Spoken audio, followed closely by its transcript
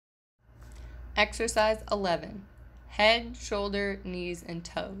Exercise 11. Head, shoulder, knees, and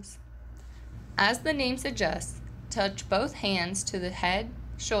toes. As the name suggests, touch both hands to the head,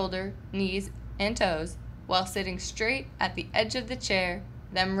 shoulder, knees, and toes while sitting straight at the edge of the chair,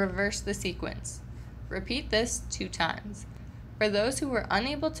 then reverse the sequence. Repeat this 2 times. For those who were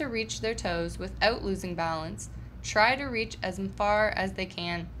unable to reach their toes without losing balance, try to reach as far as they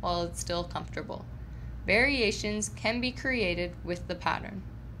can while it's still comfortable. Variations can be created with the pattern.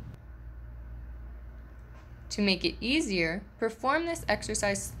 To make it easier, perform this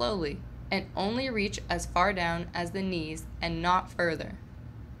exercise slowly and only reach as far down as the knees and not further.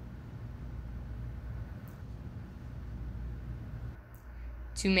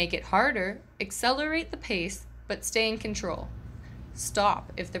 To make it harder, accelerate the pace but stay in control.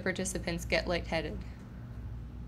 Stop if the participants get lightheaded.